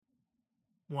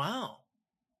Wow.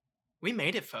 We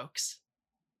made it, folks.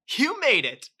 You made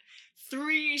it!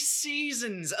 3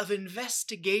 seasons of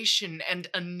investigation and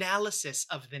analysis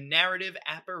of the narrative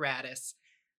apparatus.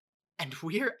 And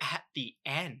we're at the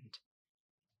end.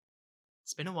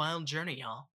 It's been a wild journey,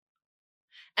 y'all.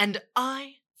 And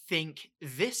I think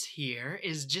this here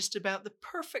is just about the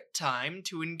perfect time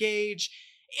to engage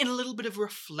in a little bit of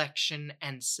reflection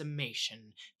and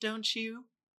summation, don't you?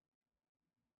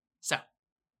 So,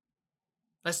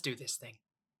 let's do this thing.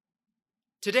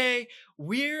 Today,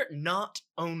 we're not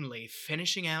only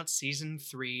finishing out Season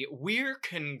 3, we're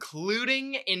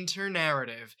concluding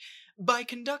Internarrative by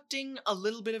conducting a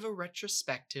little bit of a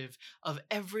retrospective of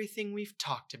everything we've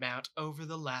talked about over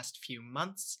the last few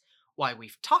months, why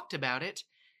we've talked about it,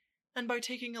 and by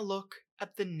taking a look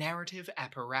at the narrative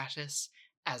apparatus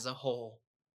as a whole.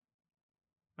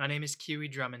 My name is Kiwi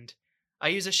Drummond. I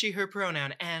use a she-her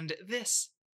pronoun, and this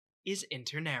is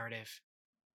Internarrative.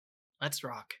 Let's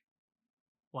rock.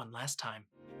 One last time.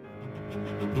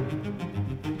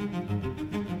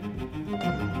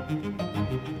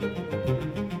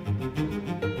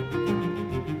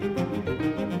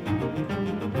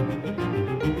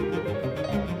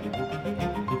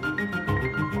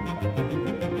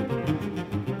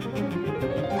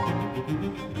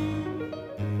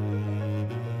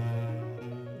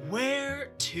 Where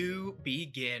to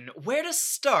begin? Where to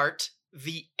start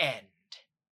the end?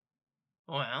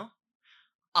 Well,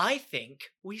 I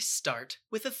think we start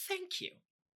with a thank you.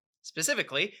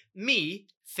 Specifically, me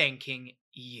thanking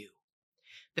you.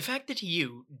 The fact that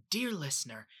you, dear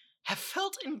listener, have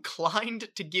felt inclined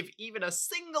to give even a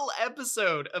single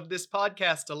episode of this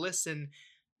podcast a listen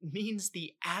means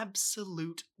the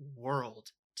absolute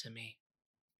world to me.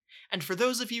 And for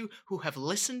those of you who have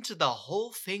listened to the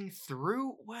whole thing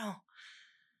through, well,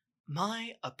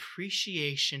 my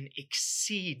appreciation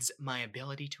exceeds my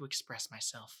ability to express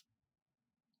myself.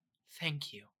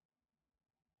 Thank you.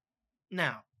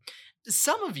 Now,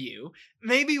 some of you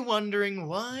may be wondering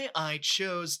why I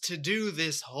chose to do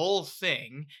this whole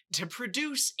thing to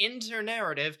produce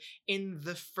Internarrative in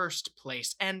the first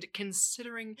place, and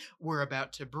considering we're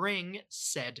about to bring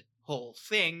said whole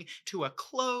thing to a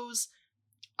close,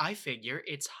 I figure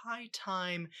it's high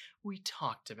time we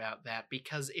talked about that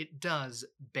because it does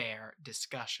bear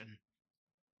discussion.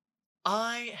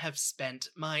 I have spent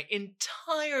my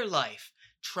entire life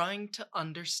trying to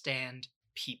understand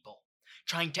people,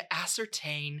 trying to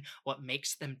ascertain what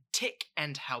makes them tick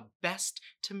and how best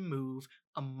to move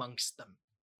amongst them.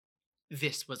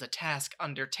 This was a task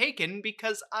undertaken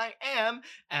because I am,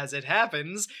 as it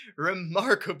happens,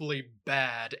 remarkably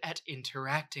bad at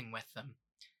interacting with them.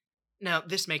 Now,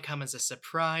 this may come as a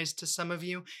surprise to some of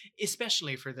you,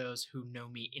 especially for those who know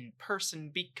me in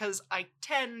person, because I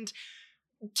tend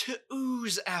to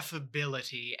ooze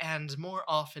affability and, more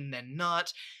often than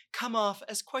not, come off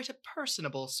as quite a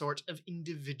personable sort of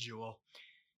individual.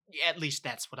 At least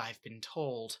that's what I've been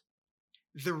told.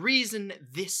 The reason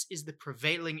this is the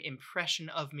prevailing impression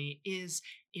of me is,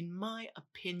 in my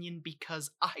opinion, because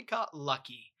I got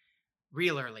lucky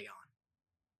real early on.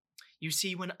 You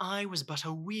see, when I was but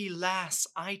a wee lass,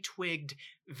 I twigged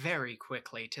very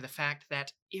quickly to the fact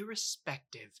that,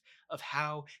 irrespective of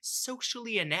how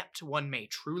socially inept one may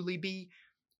truly be,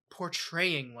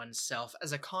 portraying oneself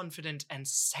as a confident and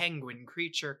sanguine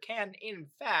creature can, in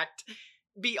fact,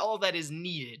 be all that is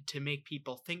needed to make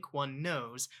people think one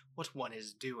knows what one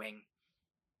is doing.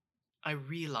 I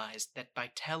realized that by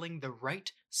telling the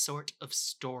right sort of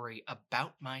story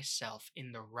about myself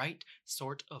in the right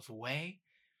sort of way,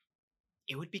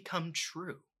 it would become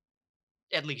true.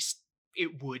 At least,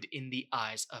 it would in the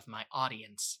eyes of my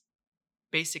audience.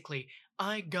 Basically,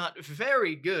 I got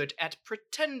very good at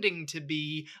pretending to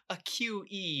be a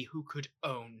QE who could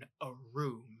own a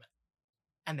room.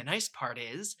 And the nice part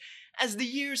is, as the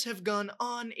years have gone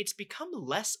on, it's become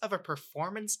less of a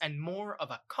performance and more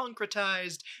of a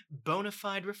concretized, bona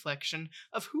fide reflection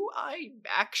of who I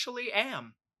actually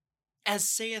am. As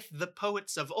saith the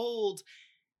poets of old,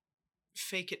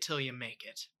 fake it till you make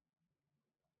it.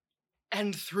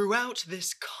 And throughout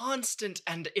this constant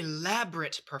and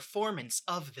elaborate performance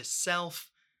of the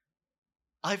self,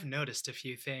 I've noticed a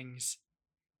few things.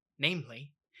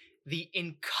 Namely, the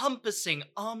encompassing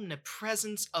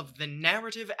omnipresence of the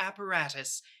narrative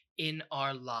apparatus in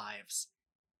our lives.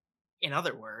 In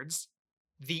other words,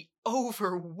 the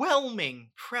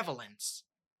overwhelming prevalence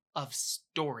of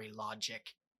story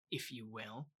logic, if you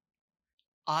will.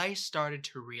 I started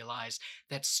to realize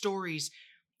that stories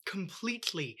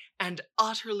completely and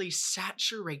utterly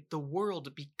saturate the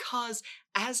world because,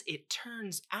 as it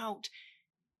turns out,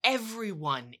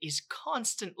 Everyone is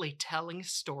constantly telling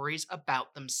stories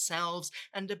about themselves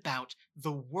and about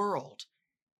the world.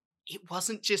 It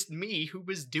wasn't just me who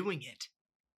was doing it.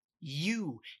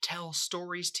 You tell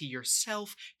stories to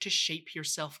yourself to shape your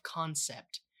self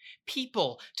concept.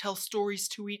 People tell stories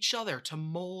to each other to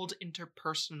mold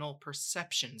interpersonal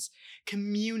perceptions.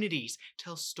 Communities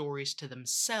tell stories to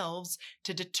themselves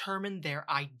to determine their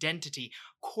identity.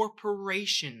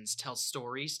 Corporations tell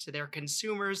stories to their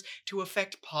consumers to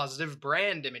affect positive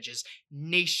brand images.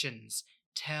 Nations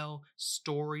tell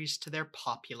stories to their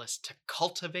populace to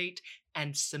cultivate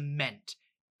and cement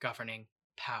governing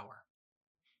power.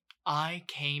 I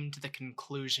came to the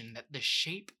conclusion that the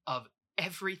shape of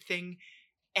everything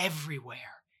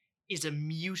everywhere is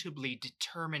immutably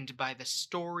determined by the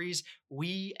stories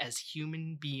we as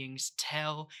human beings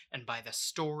tell and by the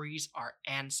stories our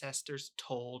ancestors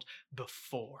told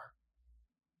before.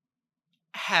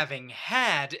 Having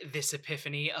had this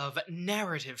epiphany of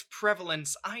narrative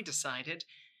prevalence, I decided,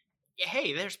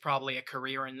 hey, there's probably a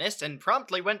career in this, and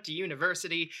promptly went to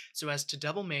university so as to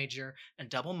double major and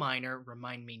double minor,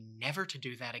 remind me never to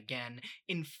do that again,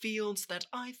 in fields that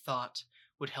I thought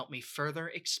would help me further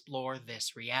explore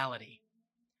this reality.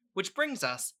 Which brings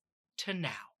us to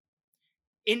now.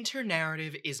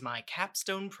 Internarrative is my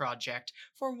capstone project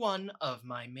for one of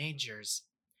my majors.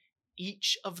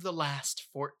 Each of the last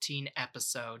 14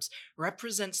 episodes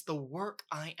represents the work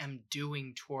I am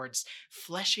doing towards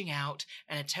fleshing out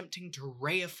and attempting to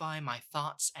reify my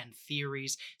thoughts and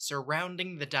theories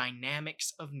surrounding the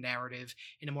dynamics of narrative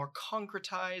in a more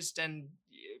concretized and,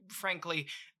 frankly,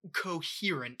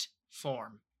 coherent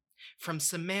form. From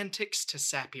semantics to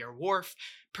Sapir-Whorf,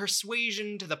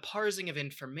 persuasion to the parsing of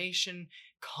information,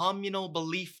 communal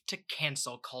belief to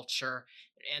cancel culture,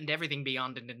 and everything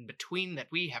beyond and in between that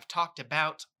we have talked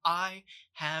about, I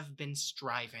have been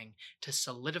striving to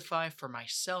solidify for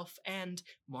myself and,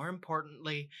 more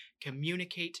importantly,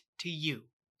 communicate to you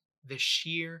the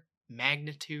sheer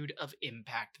magnitude of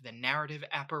impact the narrative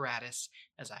apparatus,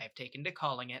 as I have taken to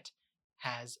calling it,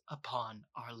 has upon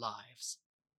our lives.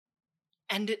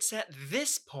 And it's at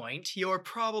this point you're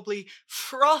probably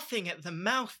frothing at the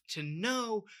mouth to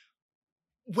know,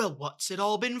 well, what's it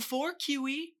all been for,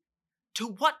 QE? To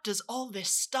what does all this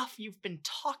stuff you've been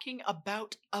talking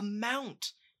about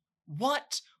amount?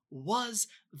 What was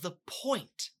the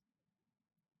point?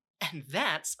 And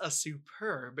that's a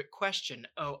superb question,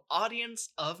 oh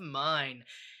audience of mine.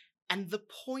 And the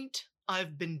point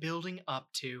I've been building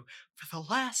up to for the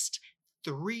last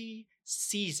 3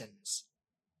 seasons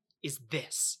is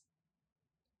this.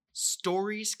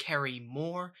 Stories carry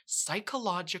more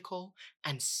psychological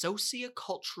and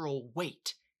sociocultural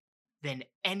weight than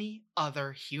any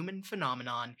other human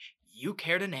phenomenon you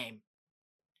care to name.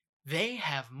 They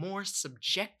have more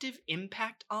subjective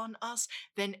impact on us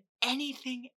than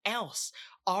anything else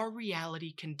our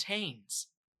reality contains.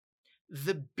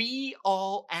 The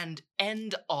be-all and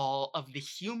end-all of the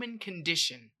human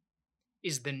condition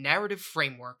is the narrative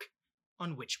framework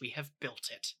on which we have built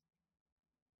it.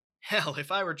 Hell,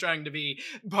 if I were trying to be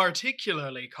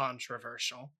particularly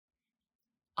controversial,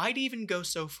 I'd even go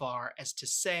so far as to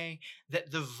say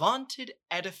that the vaunted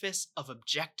edifice of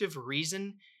objective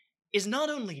reason is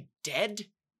not only dead,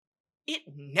 it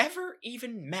never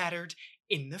even mattered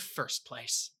in the first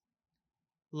place.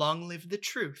 Long live the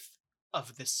truth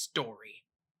of the story.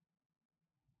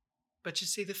 But you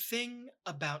see, the thing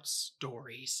about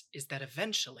stories is that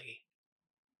eventually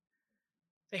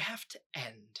they have to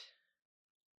end.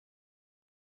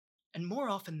 And more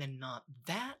often than not,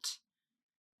 that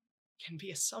can be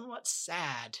a somewhat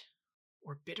sad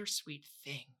or bittersweet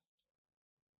thing.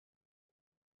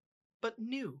 But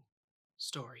new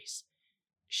stories,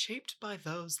 shaped by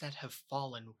those that have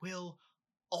fallen, will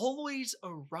always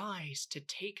arise to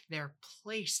take their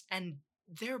place, and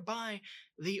thereby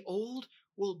the old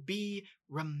will be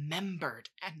remembered,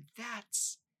 and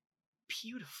that's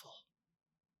beautiful.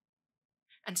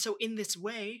 And so in this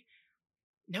way,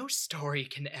 no story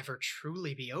can ever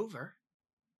truly be over.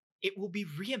 It will be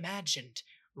reimagined,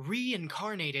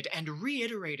 reincarnated, and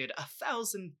reiterated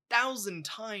 1,000,000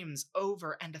 times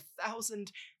over and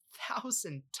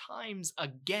 1,000,000 times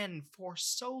again for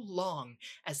so long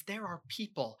as there are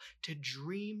people to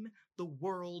dream the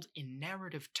world in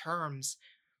narrative terms.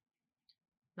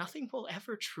 Nothing will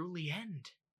ever truly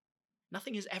end.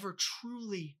 Nothing is ever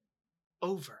truly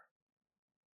over.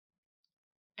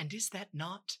 And is that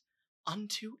not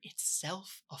unto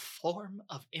itself a form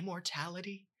of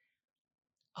immortality?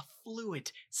 A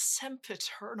fluid,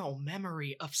 sempiternal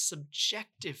memory of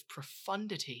subjective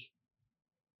profundity.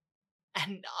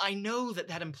 And I know that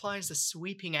that implies a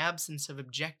sweeping absence of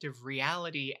objective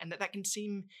reality, and that that can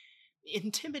seem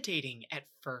intimidating at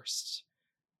first.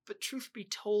 But truth be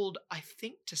told, I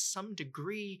think to some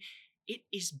degree it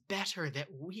is better that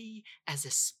we as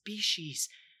a species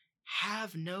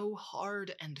have no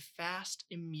hard and fast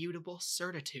immutable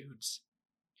certitudes.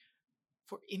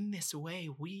 For in this way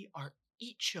we are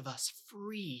each of us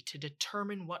free to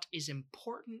determine what is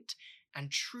important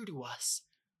and true to us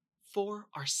for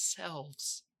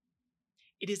ourselves.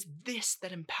 It is this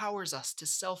that empowers us to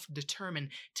self-determine,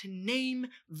 to name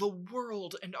the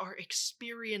world and our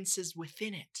experiences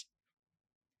within it.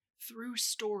 Through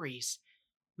stories,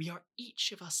 we are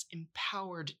each of us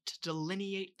empowered to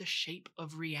delineate the shape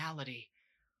of reality,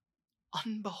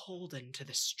 unbeholden to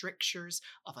the strictures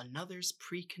of another's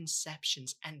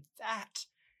preconceptions, and that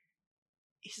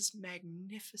is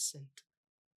magnificent.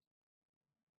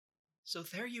 So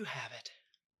there you have it.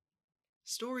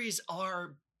 Stories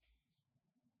are,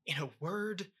 in a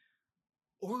word,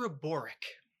 Ouroboros.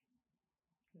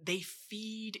 They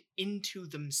feed into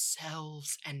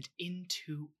themselves and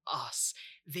into us.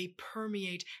 They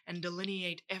permeate and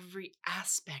delineate every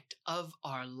aspect of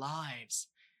our lives.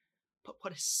 But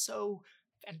what is so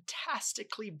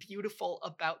fantastically beautiful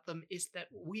about them is that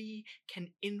we can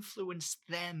influence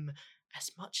them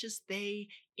as much as they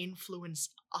influence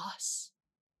us.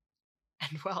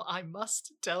 And while I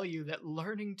must tell you that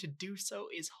learning to do so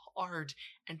is hard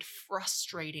and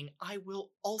frustrating, I will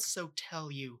also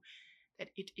tell you that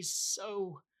it is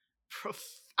so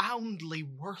profoundly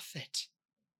worth it.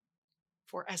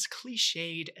 For as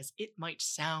cliched as it might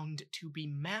sound, to be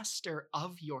master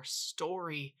of your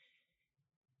story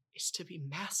is to be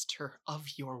master of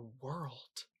your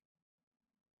world.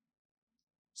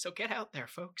 So get out there,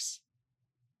 folks.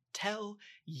 Tell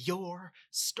your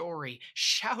story.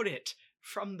 Shout it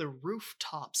from the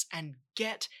rooftops and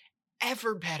get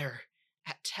ever better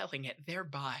at telling it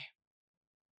thereby.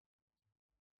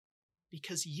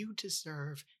 Because you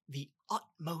deserve the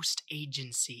utmost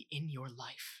agency in your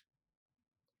life.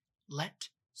 Let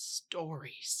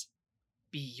stories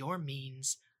be your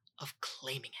means of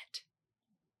claiming it.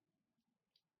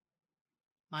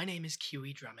 My name is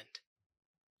Q.E. Drummond,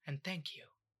 and thank you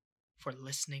for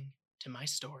listening to my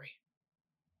story.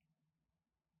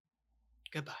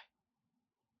 Goodbye.